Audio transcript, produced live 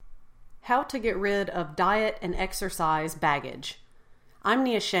How to Get Rid of Diet and Exercise Baggage. I'm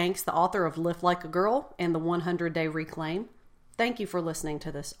Nia Shanks, the author of Lift Like a Girl and the 100-Day Reclaim. Thank you for listening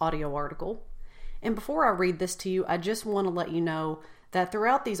to this audio article. And before I read this to you, I just want to let you know that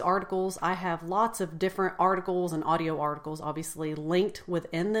throughout these articles, I have lots of different articles and audio articles, obviously, linked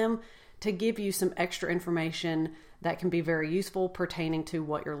within them to give you some extra information that can be very useful pertaining to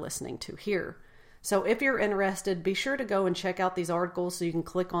what you're listening to here. So if you're interested, be sure to go and check out these articles so you can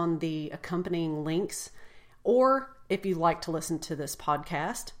click on the accompanying links. Or if you'd like to listen to this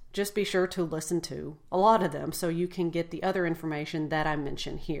podcast, just be sure to listen to a lot of them so you can get the other information that I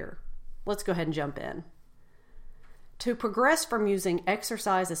mention here. Let's go ahead and jump in. To progress from using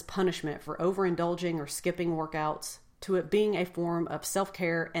exercise as punishment for overindulging or skipping workouts to it being a form of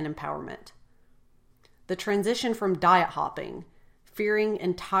self-care and empowerment. The transition from diet hopping, fearing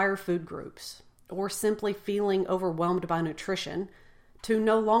entire food groups, or simply feeling overwhelmed by nutrition, to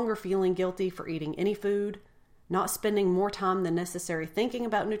no longer feeling guilty for eating any food, not spending more time than necessary thinking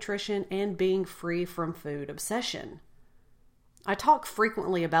about nutrition, and being free from food obsession. I talk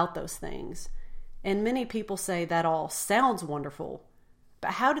frequently about those things, and many people say that all sounds wonderful,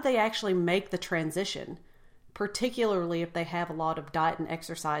 but how do they actually make the transition, particularly if they have a lot of diet and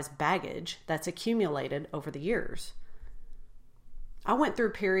exercise baggage that's accumulated over the years? I went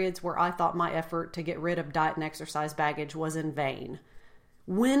through periods where I thought my effort to get rid of diet and exercise baggage was in vain.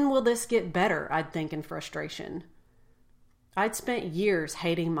 When will this get better? I'd think in frustration. I'd spent years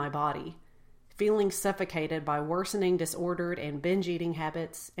hating my body, feeling suffocated by worsening disordered and binge eating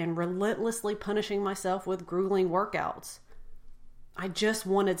habits, and relentlessly punishing myself with grueling workouts. I just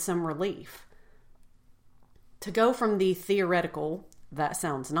wanted some relief. To go from the theoretical, that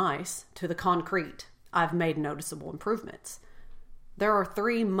sounds nice, to the concrete, I've made noticeable improvements. There are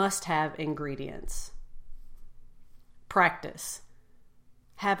 3 must-have ingredients. Practice.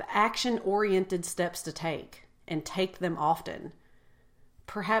 Have action-oriented steps to take, and take them often.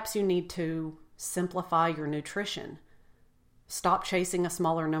 Perhaps you need to simplify your nutrition. Stop chasing a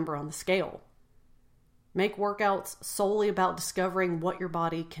smaller number on the scale. Make workouts solely about discovering what your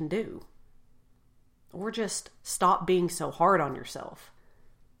body can do. Or just stop being so hard on yourself.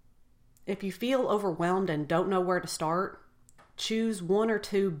 If you feel overwhelmed and don't know where to start, choose 1 or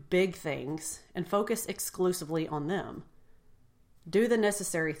 2 big things and focus exclusively on them. Do the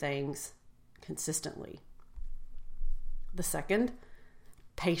necessary things consistently. The second,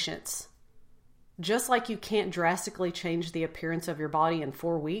 patience. Just like you can't drastically change the appearance of your body in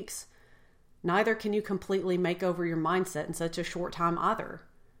 4 weeks, neither can you completely make over your mindset in such a short time either.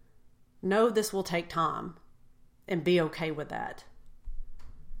 Know this will take time, and be okay with that.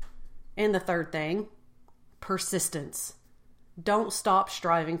 And the third thing, persistence. Don't stop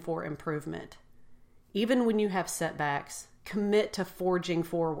striving for improvement. Even when you have setbacks, commit to forging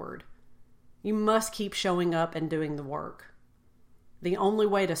forward. You must keep showing up and doing the work. The only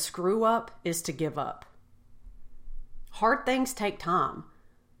way to screw up is to give up. Hard things take time.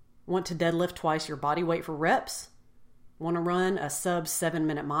 Want to deadlift twice your body weight for reps? Want to run a sub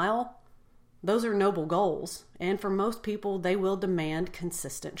 7-minute mile? Those are noble goals, and for most people, they will demand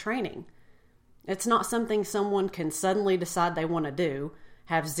consistent training. It's not something someone can suddenly decide they want to do,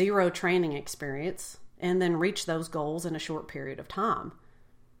 have 0 training experience, and then reach those goals in a short period of time.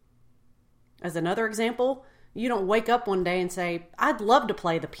 As another example, you don't wake up one day and say, I'd love to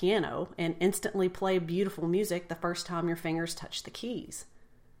play the piano, and instantly play beautiful music the first time your fingers touch the keys.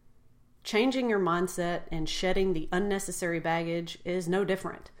 Changing your mindset and shedding the unnecessary baggage is no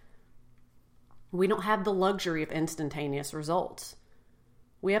different. We don't have the luxury of instantaneous results.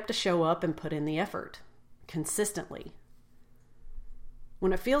 We have to show up and put in the effort, consistently.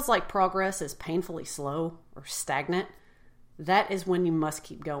 When it feels like progress is painfully slow or stagnant, that is when you must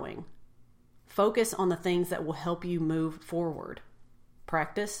keep going. Focus on the things that will help you move forward.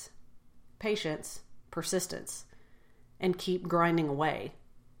 Practice, patience, persistence, and keep grinding away.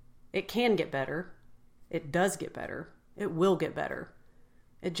 It can get better. It does get better. It will get better.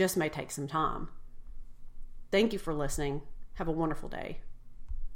 It just may take some time. Thank you for listening. Have a wonderful day.